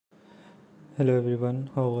Hello everyone,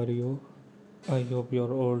 how are you? I hope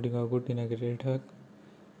you're all doing a good in a great hack.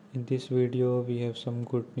 In this video, we have some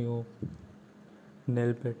good new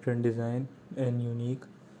nail pattern design and unique.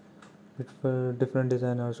 Different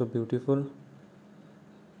design are so beautiful.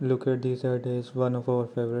 Look at this, that is one of our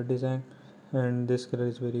favorite design, and this color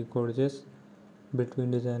is very gorgeous.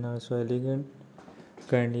 Between design are so elegant.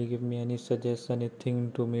 Kindly give me any suggestion,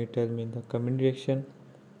 anything to me, tell me in the comment section,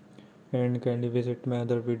 and kindly visit my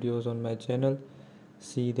other videos on my channel.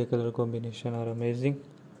 See, the color combination are amazing.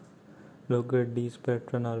 Look at these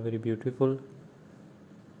pattern are very beautiful.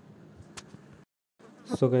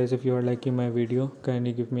 So guys, if you are liking my video,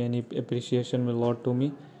 kindly give me any appreciation, will lot to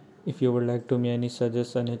me. If you would like to me any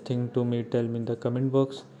suggest anything to me, tell me in the comment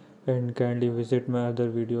box, and kindly visit my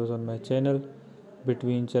other videos on my channel.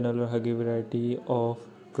 Between channel I give variety of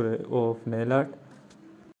nail art.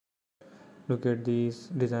 Look at these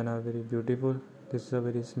design are very beautiful. This is a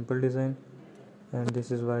very simple design, and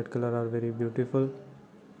this is white color are very beautiful.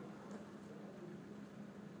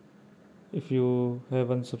 If you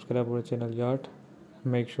haven't subscribed our channel yet,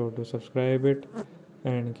 make sure to subscribe it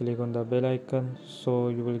and click on the bell icon so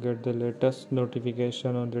you will get the latest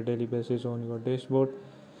notification on the daily basis on your dashboard.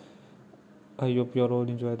 I hope you all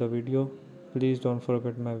enjoy the video. Please don't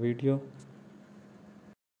forget my video.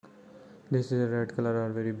 This is a red color are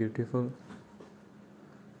very beautiful,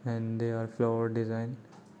 and they are flower design.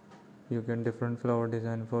 You can different flower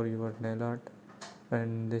design for your nail art,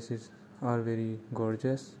 and this is are very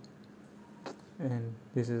gorgeous, and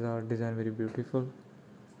this is our design very beautiful.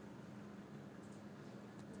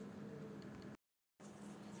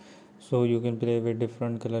 So you can play with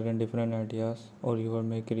different color and different ideas, or you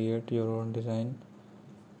may create your own design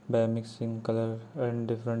by mixing color and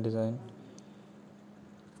different design.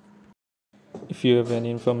 If you have any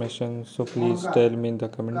information, so please tell me in the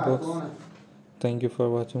comment box. Thank you for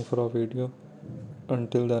watching for our video.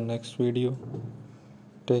 Until the next video,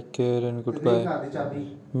 take care and goodbye.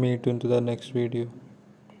 Meet into the next video.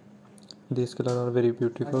 These colors are very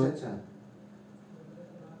beautiful.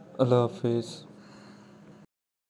 Allah Hafiz.